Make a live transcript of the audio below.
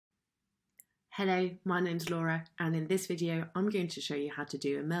Hello, my name's Laura, and in this video I'm going to show you how to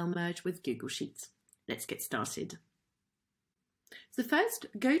do a mail merge with Google Sheets. Let's get started. So first,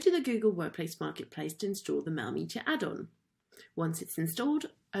 go to the Google Workplace Marketplace to install the Mailmeter add-on. Once it's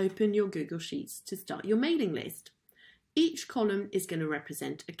installed, open your Google Sheets to start your mailing list. Each column is going to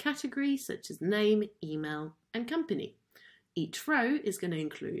represent a category such as name, email, and company. Each row is going to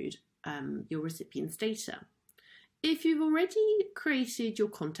include your recipient's data. If you've already created your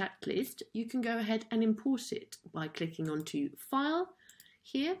contact list, you can go ahead and import it by clicking onto File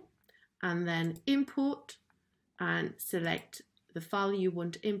here and then Import and select the file you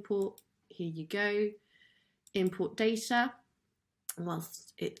want to import. Here you go, import data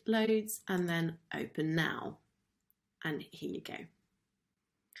whilst it loads and then open now. And here you go.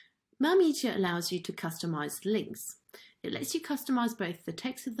 Mailmeter allows you to customize links. It lets you customize both the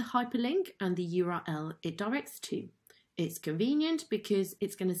text of the hyperlink and the URL it directs to. It's convenient because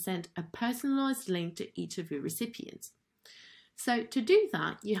it's going to send a personalized link to each of your recipients. So to do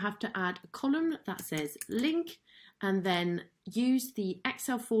that, you have to add a column that says link and then use the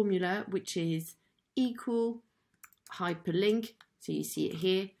Excel formula, which is equal hyperlink. So you see it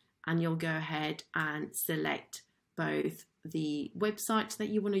here, and you'll go ahead and select both the website that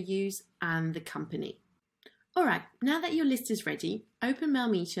you want to use and the company. All right, now that your list is ready, open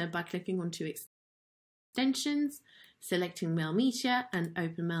Mailmeter by clicking onto extensions, selecting Mailmeter and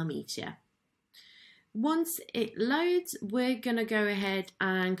open Mailmeter. Once it loads, we're going to go ahead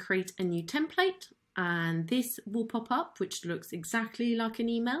and create a new template, and this will pop up, which looks exactly like an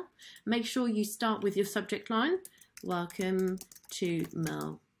email. Make sure you start with your subject line, welcome to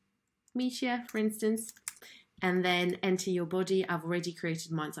Mailmeter, for instance, and then enter your body. I've already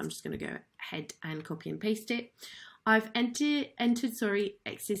created mine, so I'm just going to go ahead and copy and paste it. I've entered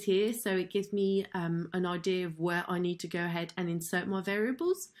X's here, so it gives me an idea of where I need to go ahead and insert my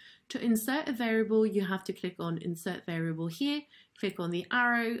variables. To insert a variable, you have to click on Insert Variable here, click on the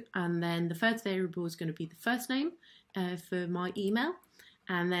arrow, and then the first variable is going to be the first name for my email,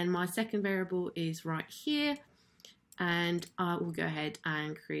 and then my second variable is right here, and I will go ahead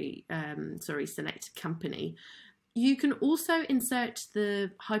and select company. You can also insert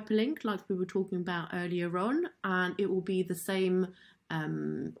the hyperlink like we were talking about earlier on, and it will be the same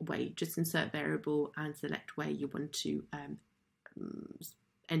way. Just insert variable and select where you want to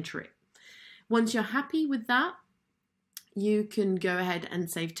enter it. Once you're happy with that, you can go ahead and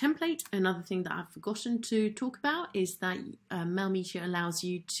save template. Another thing that I've forgotten to talk about is that Mailmeter allows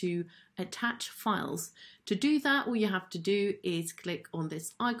you to attach files. To do that, all you have to do is click on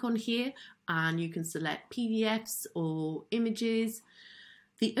this icon here and you can select PDFs or images.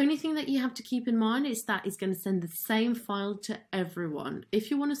 The only thing that you have to keep in mind is that it's going to send the same file to everyone. If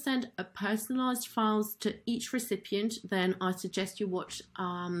you want to send a personalized files to each recipient, then I suggest you watch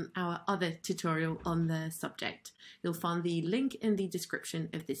our other tutorial on the subject. You'll find the link in the description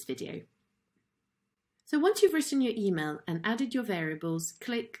of this video. So once you've written your email and added your variables,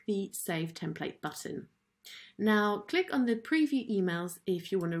 click the Save Template button. Now click on the Preview Emails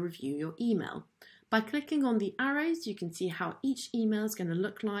if you want to review your email. By clicking on the arrows, you can see how each email is going to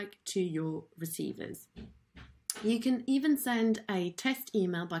look like to your receivers. You can even send a test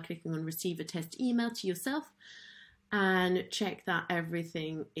email by clicking on Receive a Test Email to yourself and check that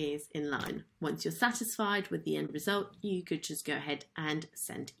everything is in line. Once you're satisfied with the end result, you could just go ahead and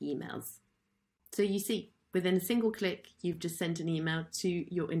send emails. So you see, within a single click, you've just sent an email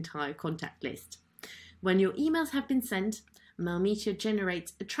to your entire contact list. When your emails have been sent, Mailmeter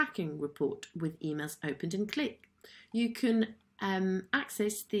generates a tracking report with emails opened and clicked. You can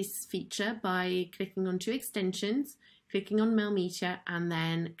access this feature by clicking onto extensions, clicking on Mailmeter, and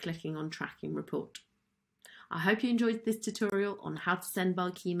then clicking on tracking report. I hope you enjoyed this tutorial on how to send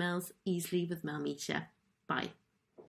bulk emails easily with Mailmeter. Bye.